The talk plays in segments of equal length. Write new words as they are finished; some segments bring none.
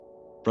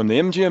From the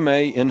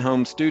MGMA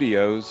in-home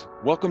studios,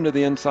 welcome to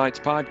the Insights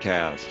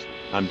Podcast.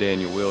 I'm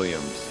Daniel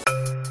Williams.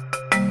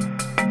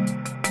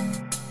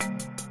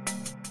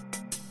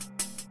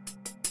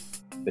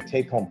 The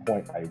take-home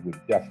point I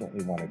would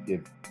definitely want to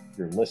give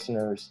your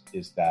listeners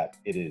is that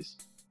it is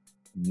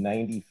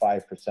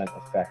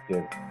 95%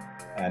 effective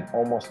and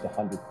almost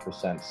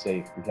 100%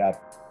 safe. We have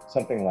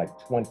something like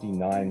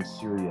 29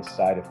 serious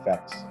side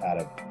effects out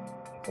of,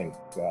 I think,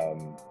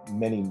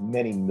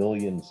 many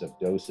millions of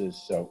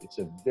doses. So it's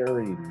a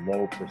very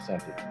low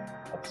percentage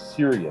of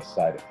serious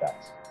side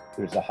effects.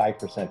 There's a high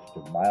percentage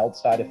of mild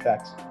side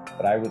effects,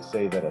 but I would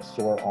say that a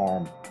sore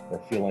arm or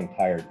feeling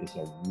tired is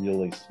a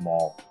really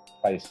small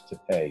price to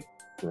pay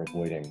for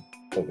avoiding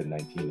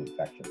COVID-19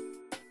 infection.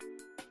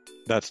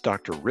 That's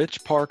Dr.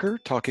 Rich Parker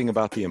talking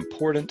about the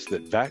importance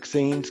that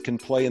vaccines can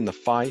play in the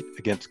fight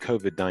against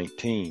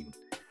COVID-19.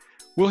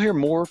 We'll hear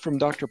more from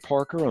Dr.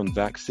 Parker on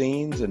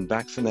vaccines and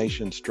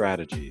vaccination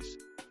strategies.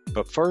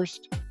 But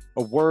first,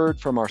 a word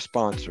from our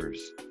sponsors.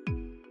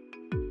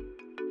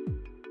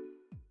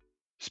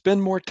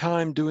 Spend more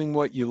time doing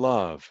what you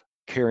love,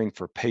 caring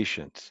for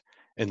patients,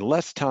 and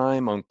less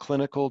time on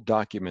clinical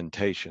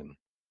documentation.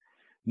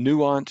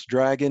 Nuance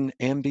Dragon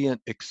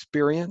Ambient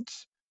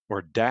Experience,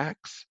 or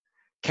DAX,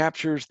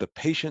 captures the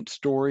patient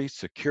story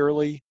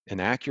securely and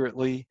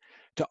accurately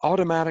to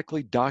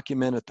automatically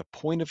document at the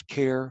point of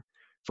care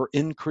for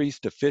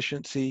increased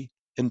efficiency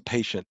and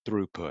patient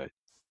throughput.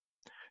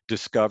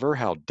 Discover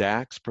how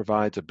DAX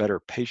provides a better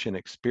patient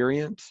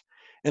experience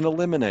and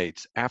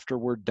eliminates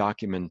afterward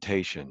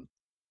documentation.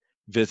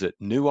 Visit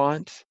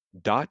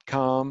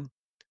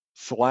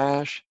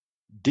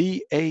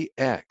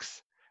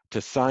nuance.com/DAX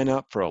to sign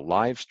up for a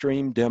live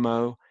stream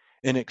demo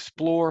and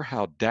explore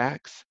how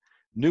DAX,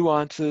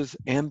 Nuance's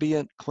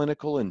ambient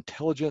clinical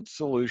intelligence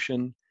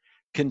solution,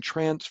 can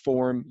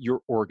transform your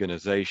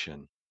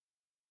organization.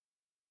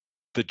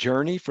 The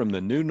journey from the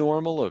new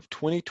normal of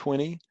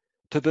 2020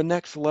 to the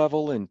next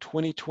level in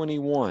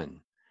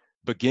 2021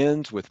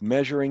 begins with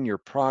measuring your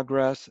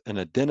progress and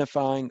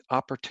identifying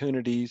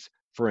opportunities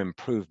for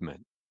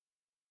improvement.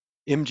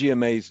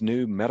 MGMA's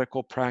new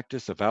medical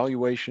practice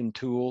evaluation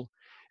tool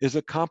is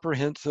a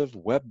comprehensive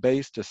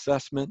web-based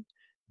assessment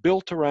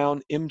built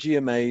around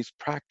MGMA's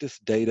practice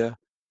data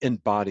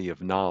and body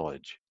of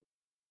knowledge.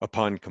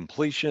 Upon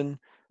completion,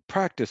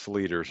 practice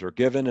leaders are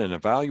given an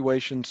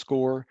evaluation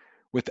score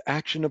with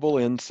actionable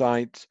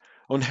insights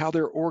on how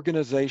their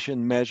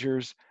organization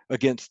measures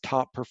against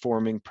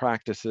top-performing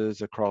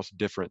practices across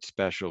different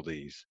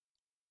specialties.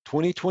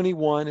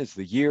 2021 is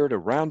the year to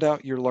round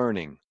out your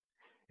learning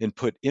and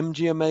put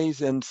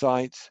MGMA's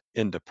insights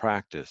into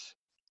practice.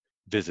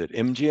 Visit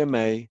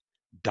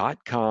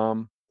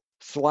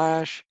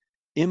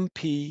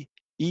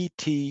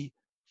mgma.com/MPET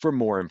for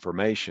more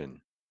information.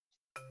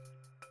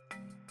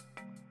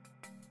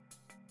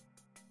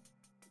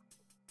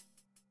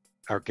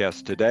 Our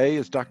guest today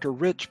is Dr.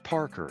 Rich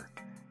Parker,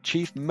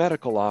 Chief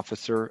Medical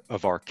Officer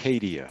of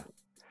Arcadia.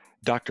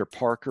 Dr.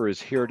 Parker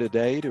is here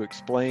today to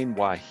explain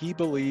why he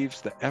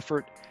believes the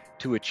effort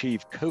to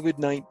achieve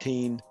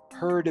COVID-19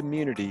 herd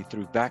immunity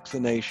through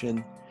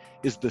vaccination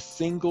is the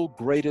single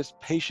greatest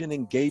patient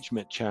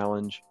engagement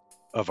challenge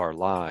of our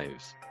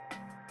lives.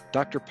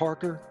 Dr.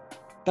 Parker,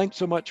 thanks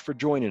so much for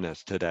joining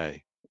us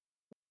today.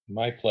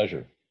 My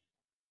pleasure.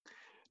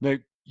 Now,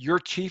 you're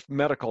Chief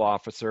Medical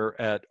Officer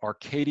at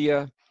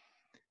Arcadia.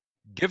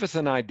 Give us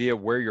an idea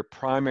where your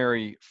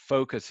primary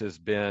focus has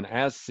been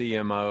as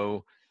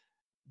CMO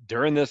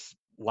during this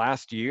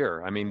last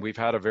year. I mean, we've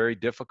had a very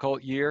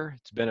difficult year.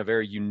 It's been a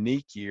very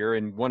unique year,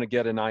 and want to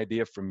get an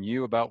idea from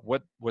you about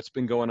what's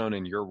been going on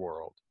in your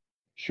world.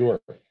 Sure.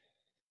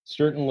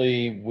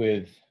 Certainly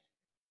with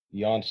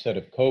the onset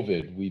of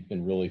COVID, we've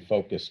been really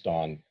focused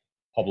on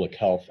public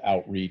health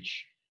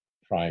outreach,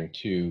 trying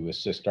to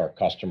assist our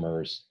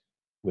customers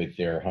with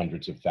their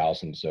hundreds of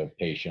thousands of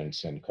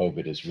patients, and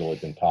COVID has really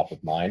been top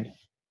of mind.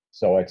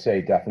 So I'd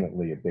say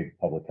definitely a big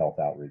public health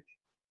outreach.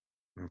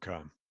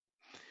 Okay.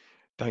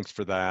 Thanks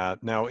for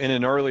that. Now, in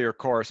an earlier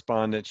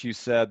correspondence, you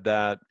said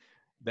that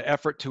the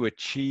effort to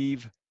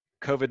achieve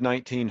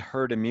COVID-19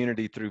 herd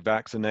immunity through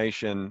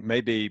vaccination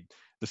may be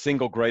the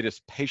single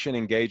greatest patient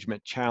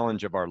engagement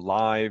challenge of our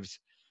lives.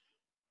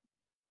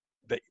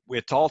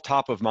 It's all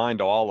top of mind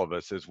to all of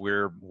us as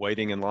we're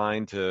waiting in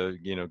line to,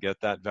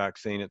 get that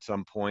vaccine at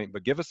some point.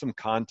 But give us some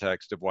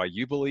context of why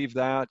you believe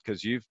that,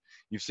 because you've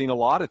seen a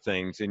lot of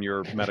things in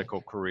your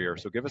medical career.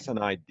 So give us an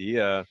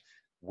idea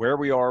where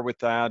we are with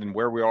that and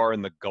where we are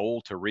in the goal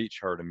to reach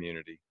herd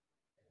immunity.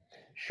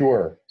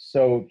 Sure.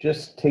 So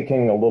just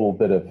taking a little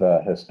bit of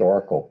a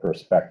historical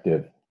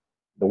perspective,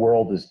 the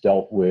world has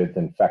dealt with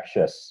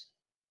infectious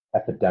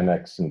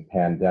epidemics and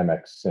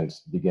pandemics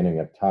since the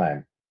beginning of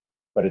time.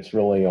 But it's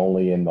really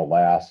only in the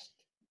last,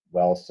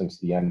 since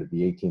the end of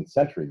the 18th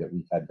century that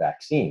we've had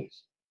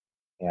vaccines.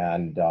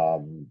 And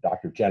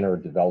Dr. Jenner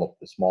developed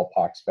the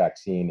smallpox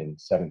vaccine in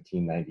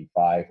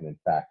 1795. And in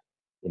fact,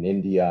 in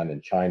India and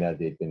in China,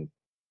 they've been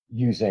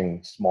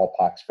using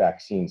smallpox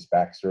vaccines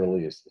back as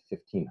early as the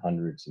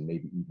 1500s and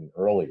maybe even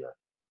earlier.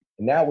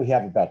 And now we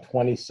have about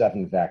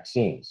 27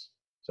 vaccines.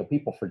 So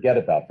people forget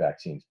about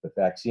vaccines, but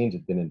vaccines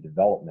have been in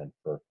development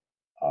for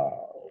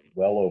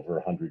well over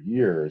 100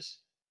 years,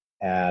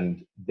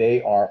 and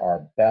they are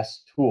our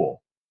best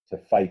tool to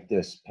fight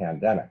this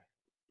pandemic.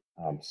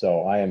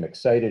 So I am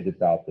excited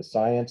about the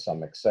science.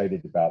 I'm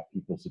excited about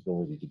people's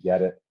ability to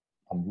get it.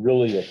 I'm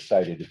really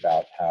excited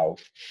about how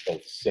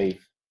both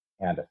safe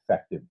and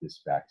effective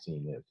this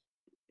vaccine is.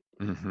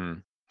 Mm-hmm.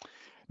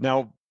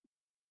 Now,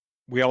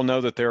 we all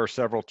know that there are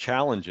several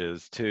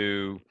challenges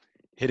to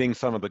hitting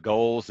some of the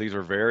goals. These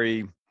are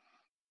very,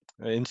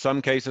 in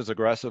some cases,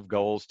 aggressive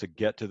goals to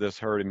get to this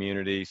herd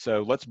immunity.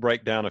 So let's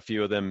break down a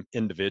few of them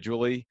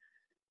individually.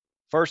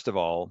 First of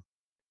all,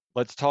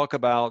 let's talk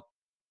about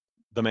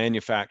the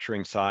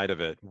manufacturing side of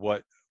it.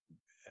 What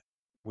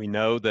we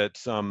know that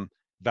some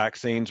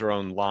vaccines are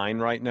online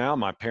right now.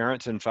 My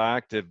parents, in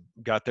fact, have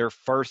got their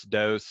first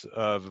dose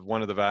of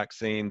one of the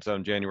vaccines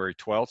on January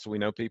 12th. So we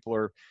know people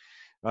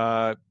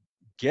are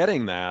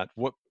getting that.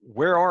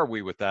 Where are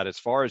we with that as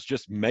far as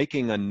just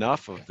making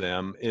enough of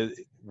them?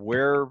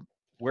 Where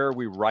are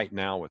we right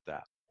now with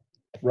that?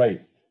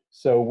 Right.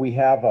 So we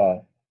have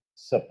a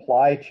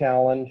supply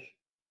challenge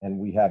and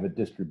we have a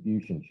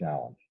distribution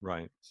challenge.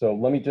 Right. So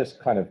let me just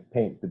kind of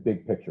paint the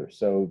big picture.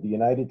 So the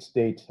United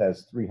States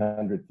has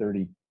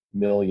 330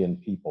 million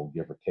people,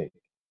 give or take.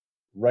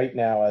 Right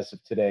now, as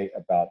of today,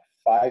 about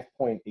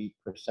 5.8%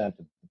 of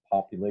the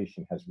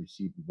population has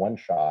received one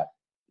shot,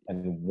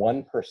 and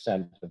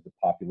 1% of the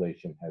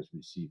population has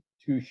received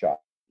two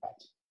shots.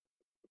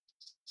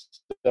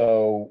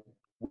 So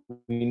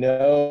we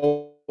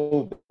know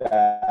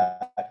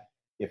that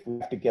if we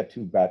have to get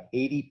to about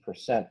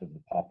 80% of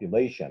the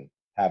population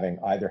having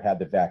either had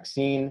the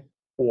vaccine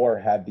or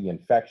had the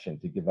infection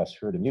to give us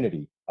herd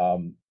immunity,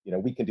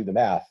 we can do the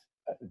math.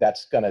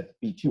 That's going to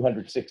be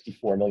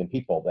 264 million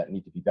people that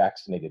need to be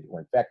vaccinated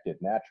or infected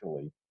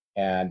naturally.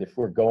 And if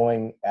we're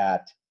going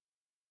at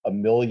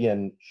 1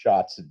 million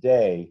shots a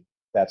day,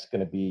 that's going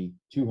to be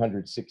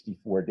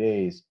 264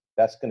 days.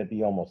 That's going to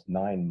be almost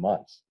 9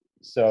 months.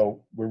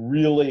 So we're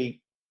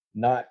really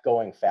not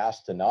going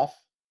fast enough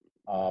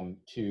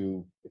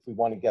if we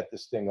want to get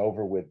this thing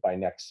over with by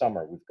next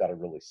summer, we've got to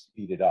really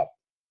speed it up.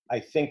 I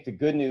think the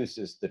good news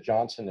is the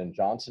Johnson &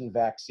 Johnson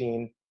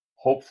vaccine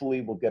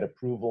hopefully will get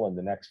approval in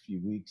the next few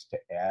weeks to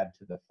add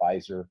to the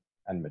Pfizer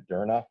and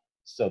Moderna.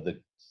 So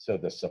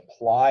the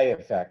supply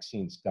of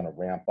vaccine is going to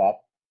ramp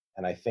up.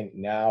 And I think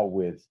now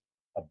with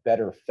a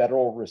better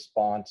federal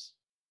response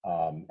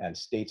and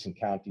states and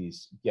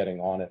counties getting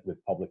on it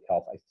with public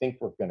health, I think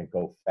we're going to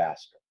go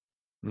faster.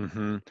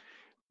 Mm-hmm.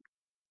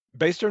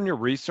 Based on your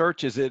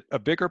research, is it a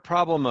bigger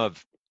problem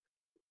of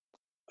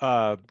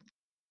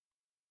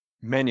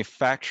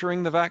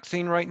manufacturing the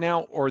vaccine right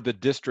now, or the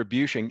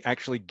distribution,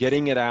 actually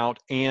getting it out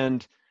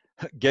and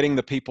getting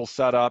the people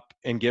set up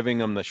and giving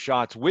them the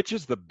shots? Which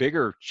is the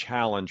bigger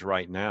challenge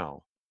right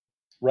now?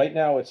 Right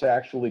now, it's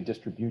actually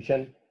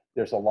distribution.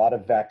 There's a lot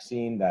of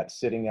vaccine that's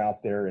sitting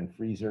out there in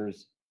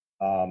freezers,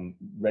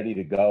 ready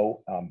to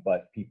go,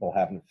 but people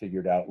haven't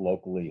figured out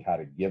locally how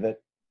to give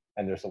it.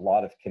 And there's a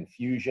lot of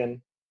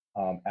confusion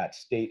at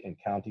state and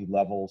county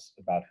levels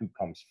about who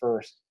comes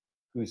first,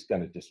 who's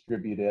going to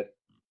distribute it.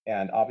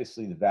 And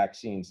obviously, the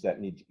vaccines that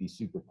need to be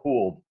super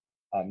cooled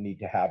need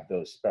to have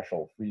those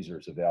special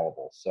freezers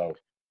available. So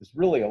there's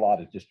really a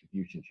lot of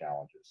distribution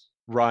challenges.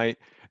 Right.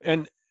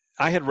 And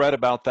I had read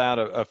about that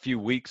a few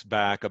weeks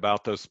back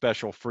about those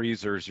special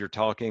freezers you're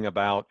talking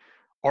about.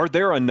 Are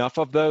there enough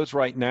of those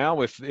right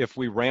now? If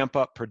we ramp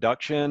up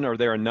production, are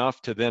there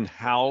enough to then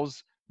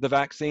house the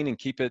vaccine and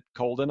keep it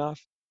cold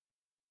enough?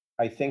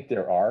 I think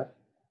there are.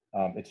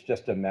 It's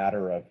just a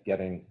matter of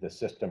getting the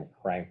system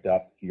cranked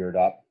up, geared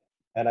up.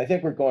 And I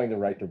think we're going the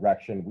right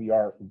direction. We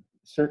are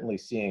certainly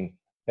seeing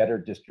better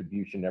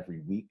distribution every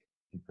week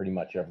in pretty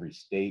much every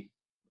state.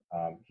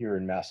 Here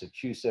in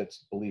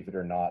Massachusetts, believe it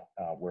or not,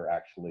 we're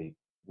actually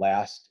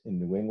last in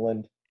New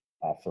England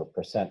for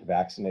percent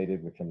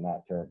vaccinated, which I'm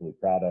not terribly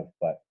proud of,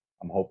 but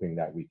I'm hoping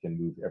that we can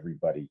move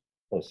everybody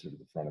closer to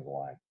the front of the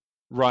line.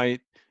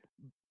 Right.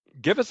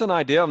 Give us an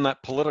idea on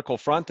that political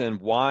front then.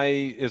 Why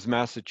is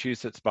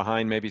Massachusetts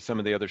behind maybe some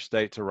of the other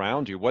states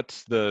around you?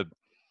 What's the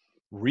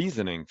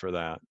reasoning for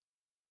that?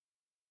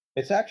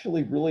 It's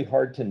actually really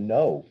hard to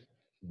know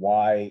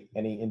why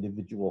any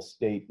individual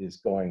state is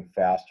going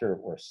faster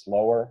or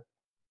slower.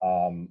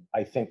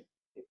 I think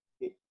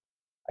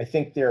I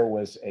think there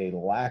was a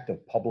lack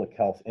of public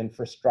health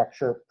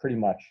infrastructure pretty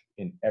much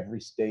in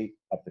every state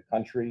of the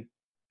country,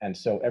 and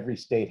so every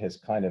state has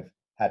kind of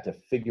had to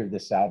figure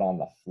this out on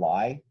the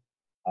fly.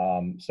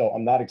 So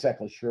I'm not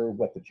exactly sure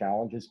what the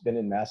challenge has been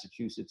in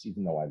Massachusetts,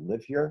 even though I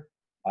live here.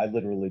 I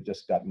literally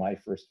just got my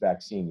first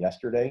vaccine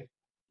yesterday,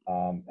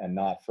 and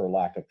not for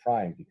lack of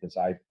trying, because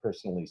I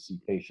personally see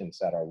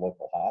patients at our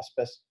local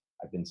hospice.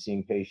 I've been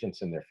seeing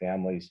patients and their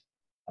families,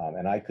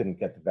 and I couldn't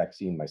get the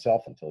vaccine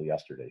myself until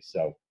yesterday.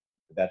 So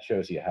that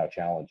shows you how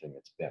challenging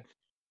it's been.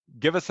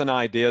 Give us an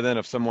idea then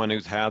of someone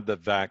who's had the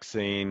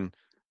vaccine.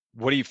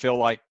 What do you feel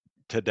like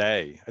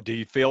today? Do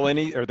you feel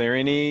are there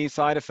any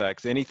side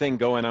effects, anything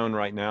going on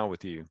right now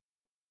with you?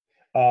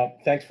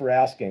 Thanks for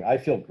asking. I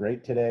feel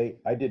great today.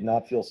 I did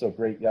not feel so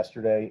great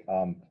yesterday.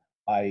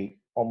 I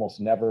almost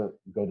never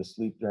go to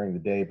sleep during the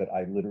day, but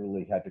I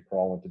literally had to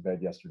crawl into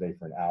bed yesterday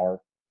for an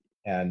hour,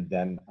 and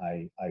then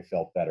I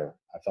felt better.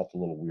 I felt a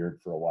little weird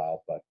for a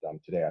while, but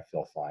today I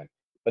feel fine.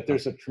 But Oh,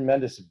 there's a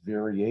tremendous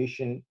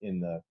variation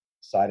in the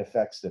side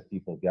effects that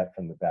people get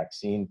from the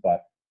vaccine.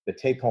 But the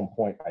take-home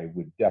point I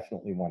would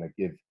definitely want to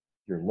give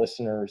your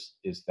listeners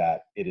is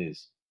that it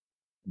is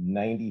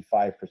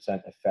 95%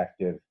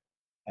 effective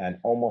and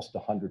almost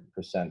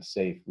 100%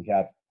 safe. We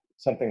have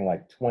something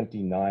like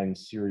 29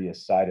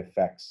 serious side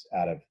effects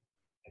out of,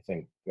 I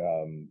think,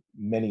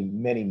 many,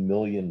 many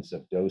millions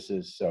of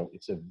doses. So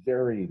it's a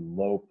very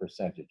low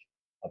percentage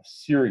of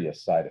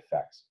serious side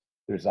effects.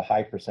 There's a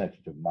high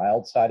percentage of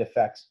mild side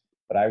effects,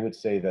 but I would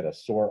say that a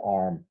sore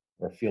arm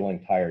or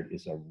feeling tired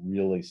is a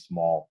really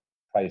small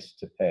price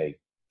to pay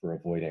for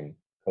avoiding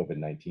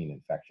COVID-19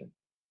 infection.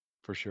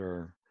 for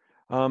sure.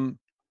 Um,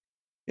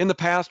 in the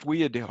past,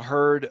 we had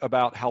heard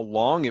about how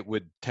long it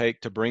would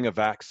take to bring a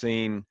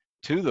vaccine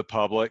to the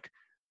public.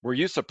 Were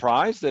you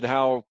surprised at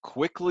how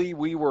quickly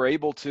we were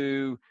able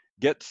to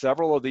get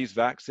several of these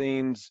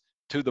vaccines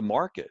to the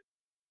market?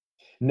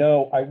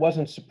 No, I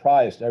wasn't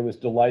surprised. I was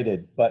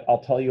delighted, but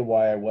I'll tell you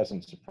why I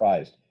wasn't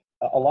surprised.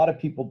 A lot of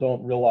people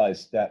don't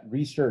realize that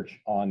research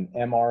on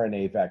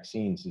mRNA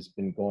vaccines has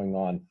been going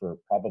on for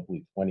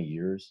probably 20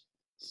 years.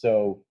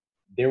 So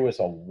there was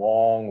a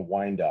long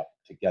windup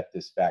to get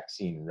this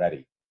vaccine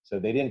ready. So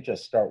they didn't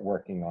just start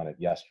working on it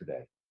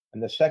yesterday.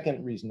 And the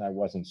second reason I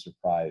wasn't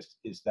surprised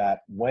is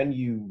that when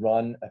you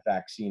run a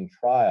vaccine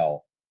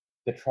trial,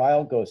 the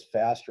trial goes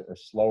faster or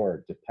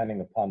slower depending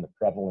upon the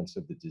prevalence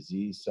of the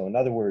disease. So, in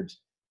other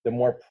words, the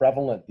more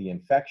prevalent the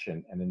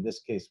infection, and in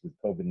this case with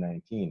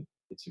COVID-19,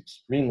 it's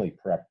extremely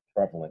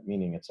prevalent,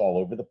 meaning it's all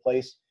over the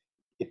place.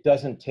 It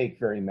doesn't take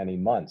very many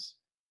months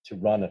to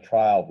run a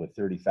trial with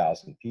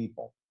 30,000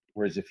 people.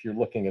 Whereas if you're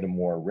looking at a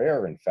more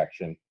rare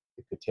infection,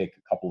 it could take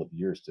a couple of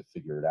years to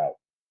figure it out.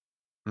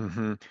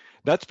 hmm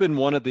That's been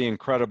one of the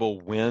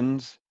incredible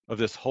wins of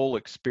this whole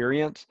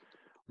experience.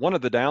 One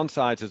of the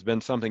downsides has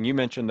been something you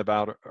mentioned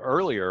about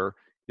earlier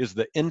is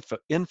the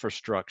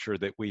infrastructure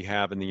that we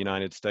have in the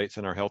United States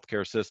in our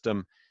healthcare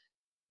system.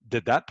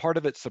 Did that part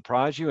of it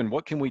surprise you? And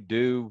what can we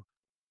do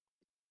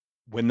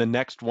when the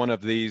next one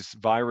of these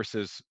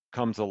viruses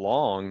comes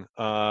along,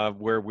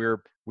 where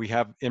we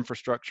have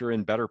infrastructure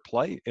in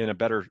a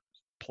better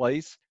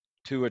place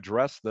to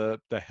address the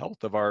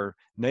health of our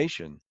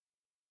nation?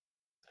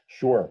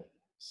 Sure.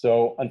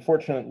 So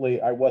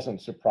unfortunately, I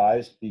wasn't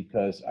surprised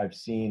because I've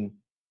seen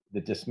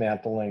the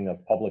dismantling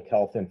of public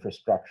health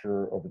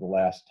infrastructure over the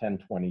last 10,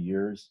 20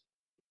 years.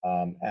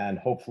 And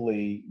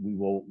hopefully we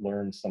will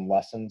learn some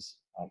lessons,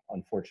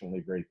 unfortunately,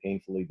 very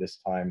painfully this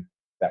time,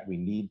 that we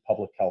need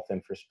public health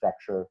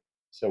infrastructure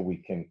so we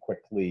can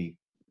quickly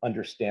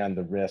understand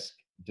the risk,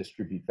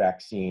 distribute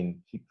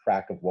vaccine, keep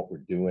track of what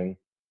we're doing.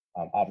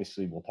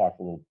 Obviously, we'll talk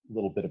a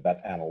little bit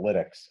about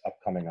analytics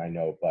upcoming, I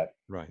know, but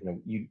Right.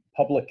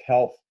 public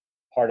health,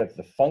 part of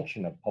the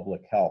function of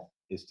public health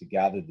is to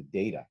gather the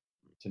data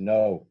to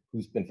know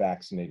who's been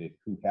vaccinated,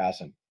 who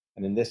hasn't.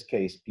 And in this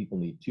case, people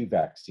need two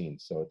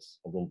vaccines, so it's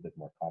a little bit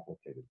more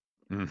complicated.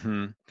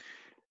 hmm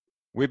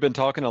We've been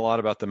talking a lot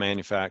about the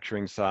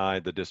manufacturing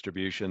side, the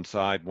distribution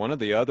side. One of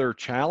the other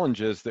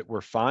challenges that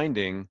we're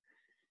finding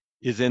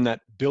is in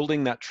that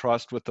building that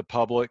trust with the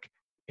public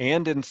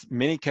and in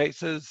many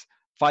cases,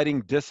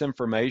 fighting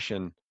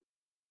disinformation.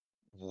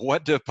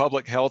 What do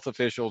public health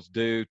officials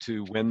do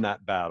to win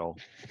that battle?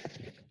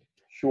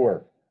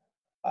 Sure.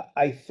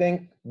 I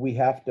think we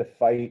have to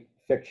fight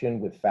fiction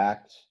with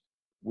facts.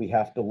 We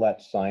have to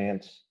let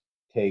science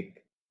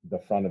take the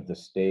front of the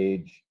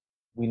stage.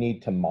 We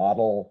need to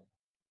model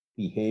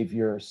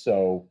behavior.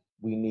 So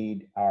we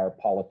need our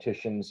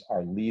politicians,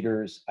 our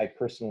leaders. I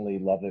personally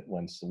love it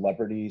when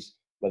celebrities,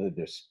 whether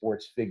they're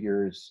sports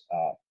figures,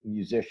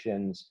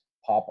 musicians,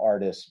 pop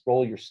artists,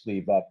 roll your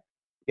sleeve up,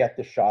 get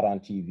the shot on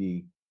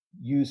TV,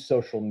 use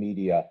social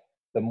media.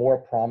 The more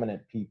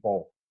prominent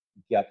people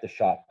get the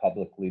shot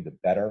publicly, the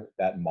better,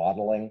 that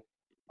modeling.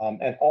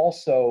 And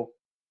also,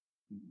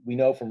 we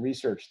know from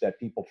research that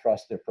people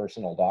trust their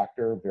personal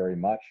doctor very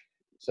much.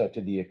 So,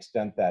 to the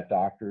extent that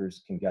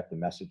doctors can get the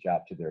message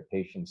out to their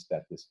patients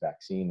that this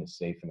vaccine is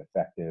safe and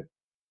effective,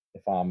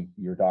 if I'm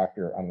your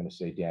doctor, I'm going to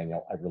say,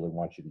 Daniel, I really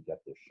want you to get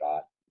this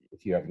shot.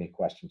 If you have any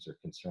questions or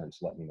concerns,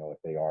 let me know what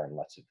they are and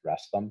let's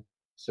address them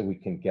so we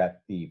can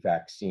get the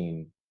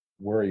vaccine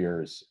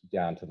worriers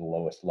down to the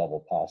lowest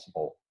level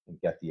possible and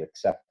get the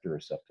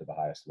acceptors up to the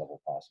highest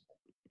level possible.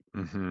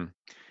 hmm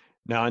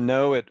Now, I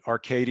know at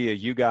Arcadia,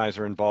 you guys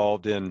are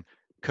involved in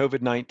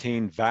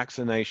COVID-19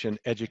 vaccination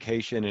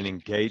education and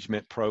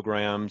engagement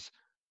programs,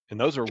 and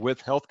those are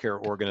with healthcare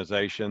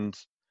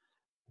organizations.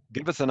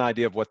 Give us an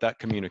idea of what that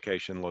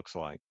communication looks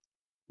like.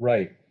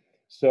 Right.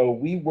 So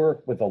we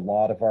work with a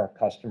lot of our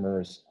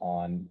customers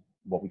on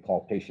what we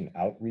call patient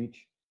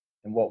outreach.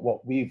 And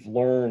what we've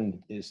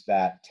learned is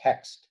that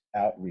text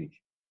outreach,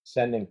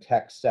 sending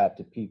texts out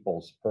to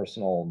people's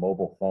personal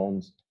mobile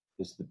phones,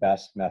 is the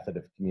best method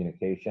of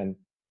communication.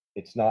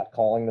 It's not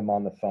calling them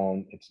on the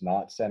phone. It's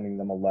not sending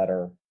them a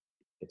letter.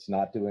 It's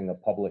not doing a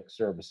public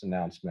service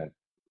announcement.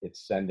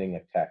 It's sending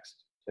a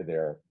text to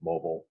their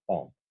mobile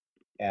phone.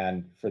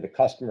 And for the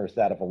customers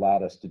that have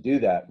allowed us to do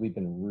that, we've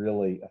been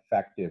really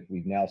effective.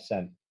 We've now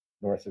sent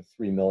north of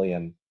 3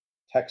 million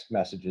text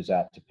messages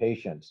out to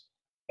patients.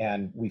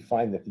 And we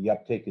find that the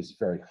uptake is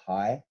very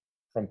high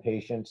from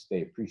patients.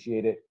 They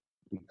appreciate it.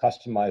 We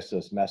customize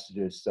those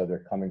messages so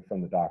they're coming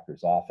from the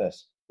doctor's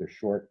office. They're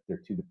short,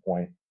 they're to the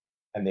point,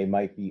 and they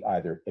might be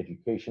either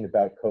education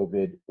about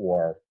COVID,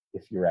 or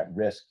if you're at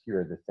risk,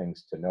 here are the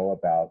things to know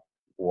about,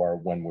 or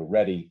when we're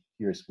ready,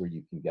 here's where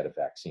you can get a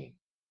vaccine.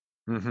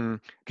 Mm-hmm.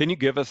 Can you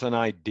give us an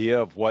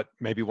idea of what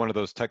maybe one of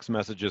those text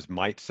messages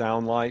might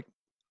sound like?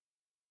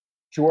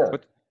 Sure.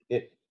 What?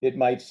 It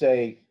might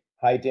say,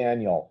 "Hi,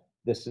 Daniel.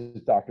 This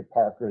is Dr.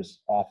 Parker's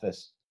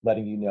office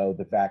letting you know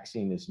the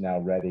vaccine is now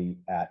ready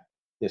at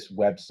this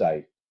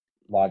website.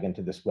 Log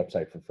into this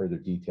website for further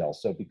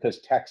details." So because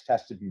text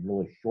has to be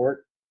really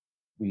short,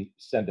 we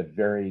send a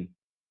very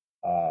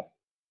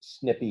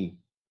snippy,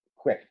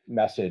 quick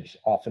message,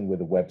 often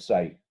with a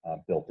website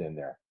built in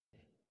there.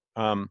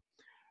 Um,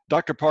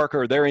 Dr.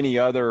 Parker, are there any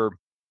other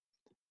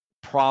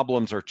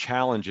problems or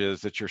challenges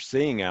that you're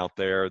seeing out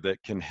there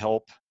that can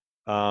help,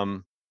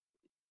 um,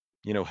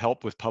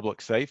 help with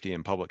public safety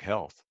and public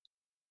health?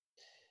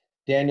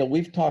 Daniel,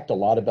 we've talked a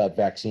lot about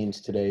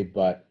vaccines today,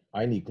 but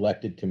I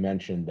neglected to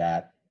mention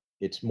that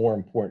it's more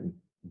important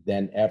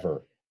than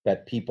ever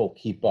that people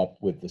keep up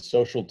with the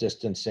social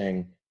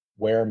distancing,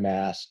 wear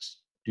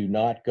masks, do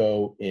not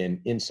go in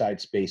inside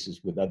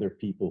spaces with other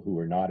people who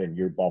are not in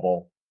your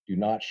bubble, do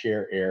not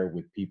share air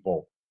with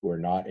people who are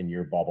not in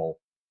your bubble.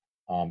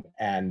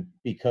 And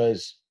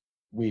because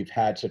we've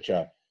had such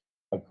a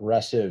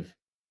aggressive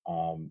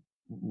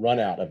run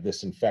out of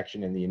this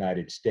infection in the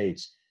United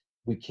States,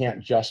 we can't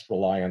just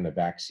rely on the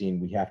vaccine.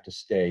 We have to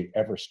stay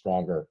ever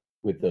stronger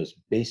with those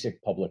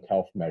basic public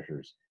health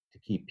measures to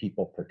keep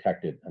people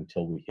protected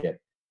until we hit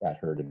that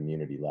herd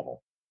immunity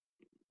level.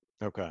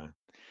 Okay.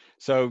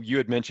 So you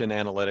had mentioned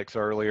analytics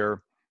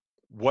earlier.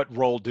 What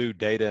role do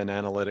data and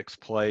analytics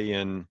play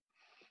in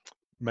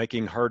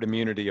making herd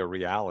immunity a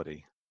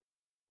reality?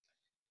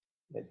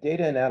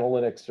 Data and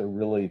analytics are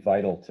really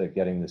vital to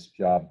getting this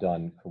job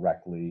done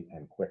correctly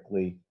and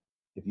quickly.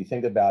 If you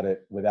think about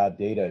it, without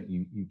data,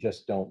 you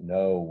just don't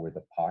know where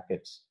the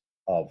pockets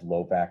of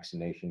low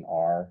vaccination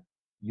are.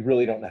 You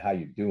really don't know how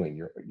you're doing.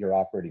 You're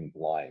operating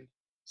blind.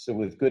 So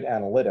with good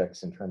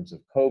analytics in terms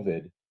of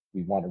COVID,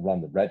 we want to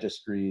run the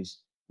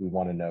registries. We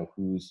want to know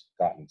who's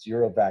gotten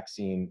 0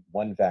 vaccine,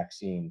 1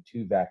 vaccine,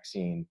 2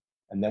 vaccine,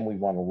 and then we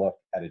want to look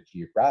at a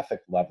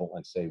geographic level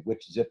and say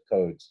which zip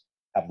codes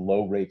have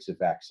low rates of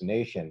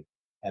vaccination,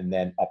 and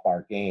then up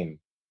our game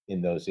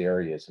in those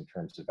areas in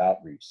terms of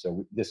outreach.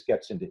 So this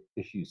gets into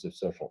issues of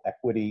social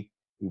equity.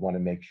 We want to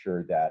make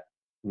sure that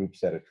groups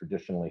that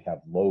traditionally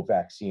have low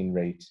vaccine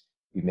rates,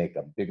 we make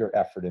a bigger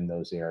effort in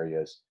those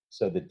areas.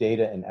 So the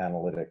data and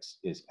analytics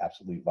is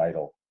absolutely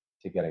vital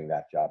to getting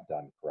that job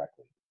done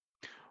correctly.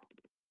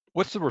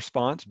 What's the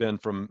response been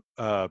from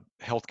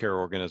healthcare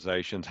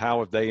organizations? How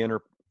have they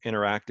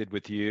interacted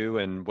with you,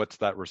 and what's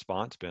that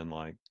response been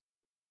like?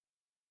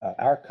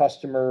 Our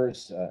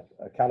customers,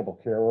 accountable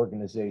care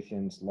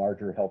organizations,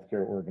 larger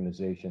healthcare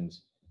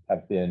organizations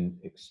have been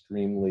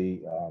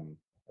extremely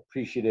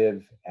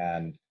appreciative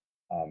and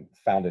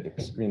found it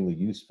extremely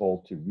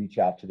useful to reach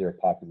out to their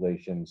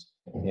populations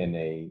in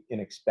an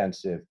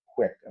inexpensive,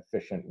 quick,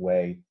 efficient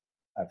way.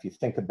 If you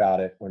think about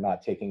it, we're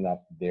not taking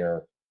up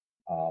their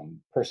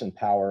person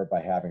power by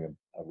having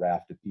a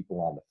raft of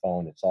people on the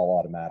phone. It's all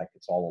automatic,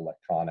 it's all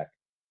electronic.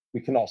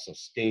 We can also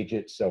stage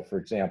it. So, for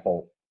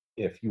example,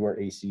 if your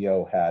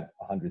ACO had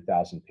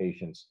 100,000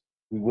 patients,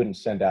 we wouldn't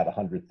send out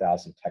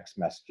 100,000 text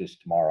messages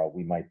tomorrow.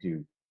 We might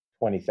do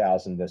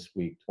 20,000 this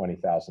week,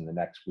 20,000 the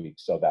next week,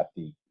 so that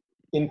the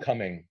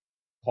incoming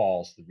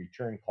calls, the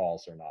return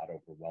calls are not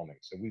overwhelming.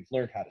 So we've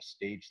learned how to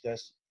stage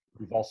this.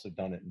 We've also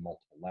done it in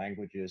multiple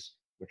languages,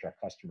 which our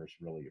customers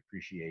really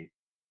appreciate.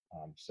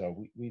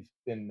 So we've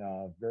been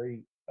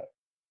very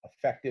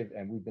effective,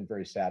 and we've been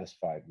very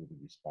satisfied with the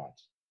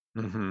response.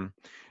 Mm-hmm.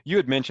 You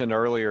had mentioned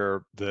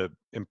earlier the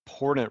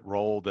important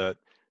role that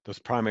those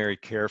primary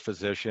care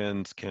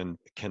physicians can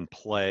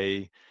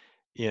play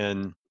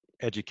in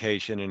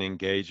education and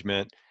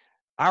engagement.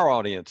 Our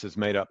audience is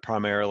made up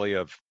primarily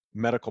of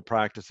medical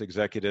practice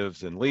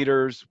executives and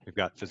leaders. We've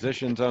got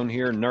physicians on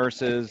here,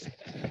 nurses.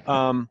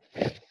 Um,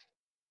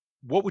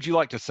 what would you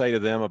like to say to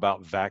them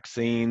about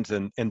vaccines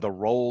and the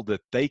role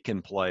that they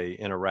can play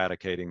in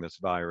eradicating this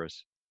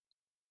virus?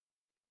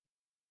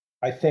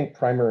 I think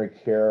primary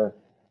care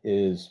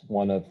is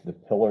one of the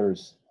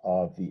pillars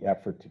of the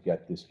effort to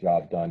get this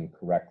job done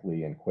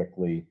correctly and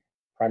quickly.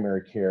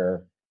 Primary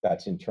care,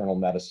 that's internal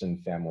medicine,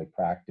 family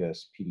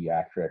practice,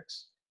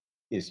 pediatrics,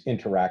 is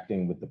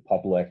interacting with the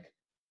public.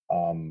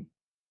 Um,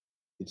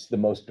 it's the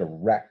most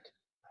direct,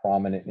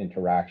 prominent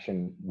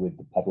interaction with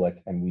the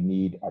public, and we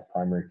need our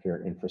primary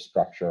care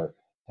infrastructure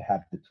to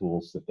have the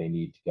tools that they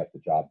need to get the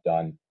job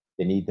done.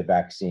 They need the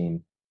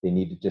vaccine. They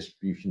need a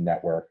distribution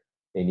network.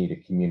 They need a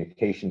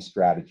communication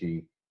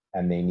strategy,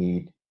 and they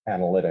need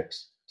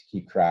analytics to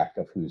keep track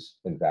of who's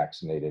been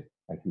vaccinated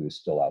and who is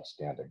still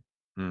outstanding.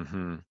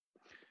 Mm-hmm.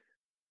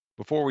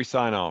 Before we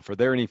sign off, are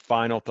there any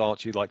final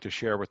thoughts you'd like to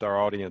share with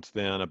our audience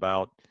then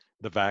about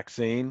the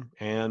vaccine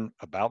and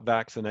about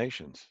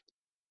vaccinations?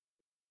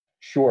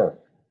 Sure.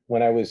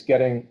 When I was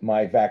getting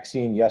my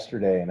vaccine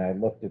yesterday and I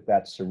looked at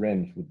that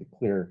syringe with the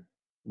clear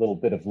little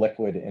bit of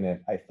liquid in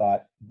it, I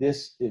thought,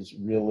 this is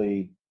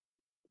really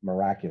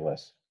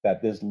miraculous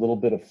that this little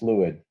bit of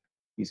fluid,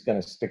 he's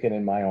going to stick it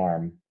in my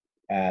arm,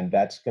 and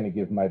that's going to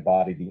give my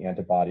body the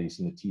antibodies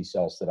and the T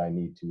cells that I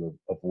need to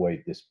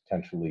avoid this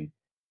potentially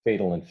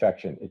fatal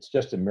infection. It's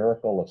just a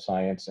miracle of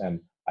science, and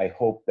I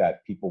hope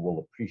that people will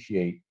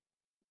appreciate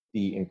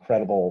the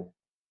incredible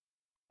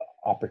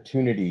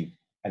opportunity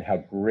and how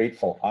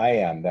grateful I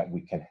am that we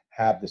can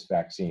have this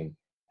vaccine,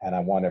 and I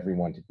want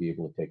everyone to be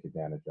able to take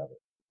advantage of it.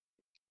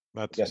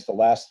 I guess the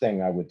last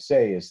thing I would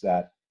say is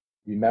that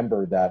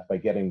remember that by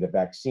getting the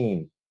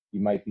vaccine,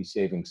 you might be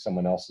saving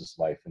someone else's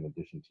life in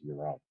addition to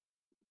your own.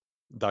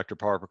 Dr.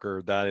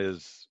 Parker, that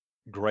is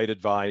great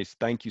advice.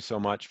 Thank you so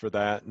much for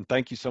that. And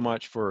thank you so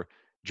much for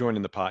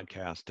joining the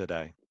podcast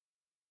today.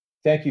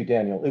 Thank you,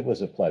 Daniel. It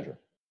was a pleasure.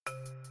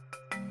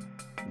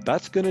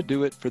 That's going to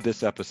do it for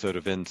this episode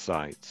of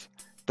Insights.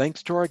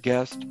 Thanks to our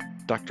guest,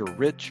 Dr.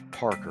 Rich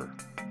Parker.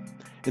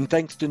 And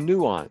thanks to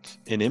Nuance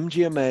and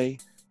MGMA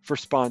for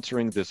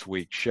sponsoring this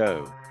week's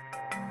show.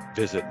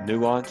 Visit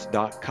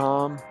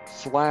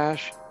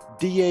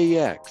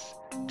nuance.com/DAX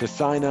to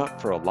sign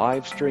up for a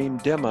live stream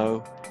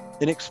demo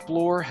and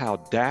explore how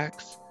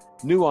DAX,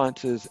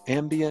 Nuance's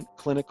ambient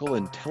clinical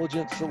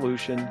intelligence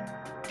solution,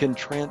 can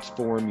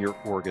transform your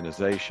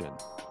organization.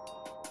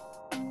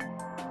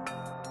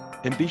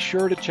 And be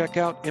sure to check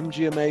out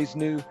MGMA's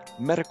new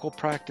medical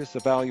practice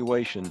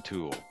evaluation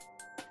tool.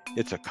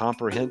 It's a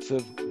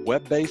comprehensive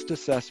web-based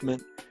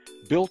assessment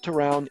built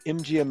around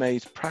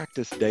MGMA's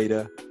practice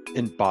data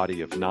and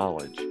body of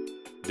knowledge.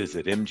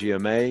 Visit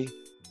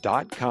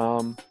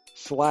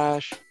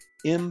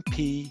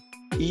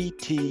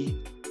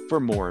mgma.com/MPET for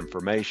more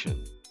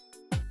information.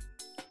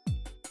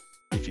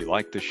 If you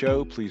like the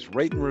show, please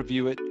rate and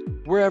review it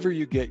wherever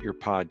you get your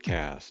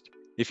podcast.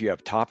 If you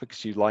have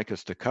topics you'd like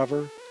us to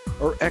cover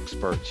or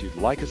experts you'd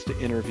like us to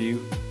interview,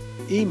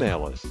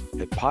 email us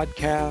at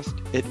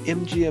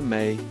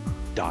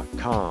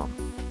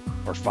podcast@mgma.com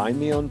or find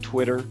me on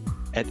Twitter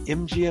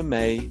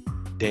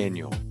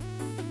 @MGMADaniel.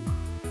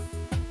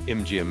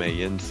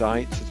 MGMA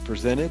Insights is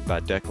presented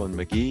by Declan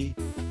McGee,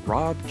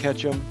 Rob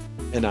Ketchum,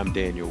 and I'm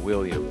Daniel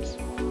Williams.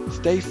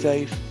 Stay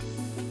safe,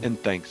 and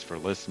thanks for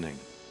listening.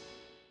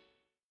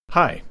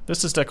 Hi,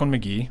 this is Declan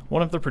McGee,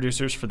 one of the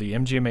producers for the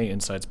MGMA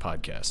Insights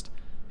podcast.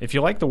 If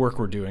you like the work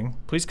we're doing,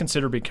 please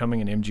consider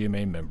becoming an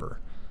MGMA member.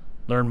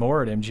 Learn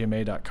more at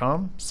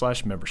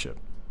mgma.com/membership.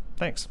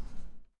 Thanks.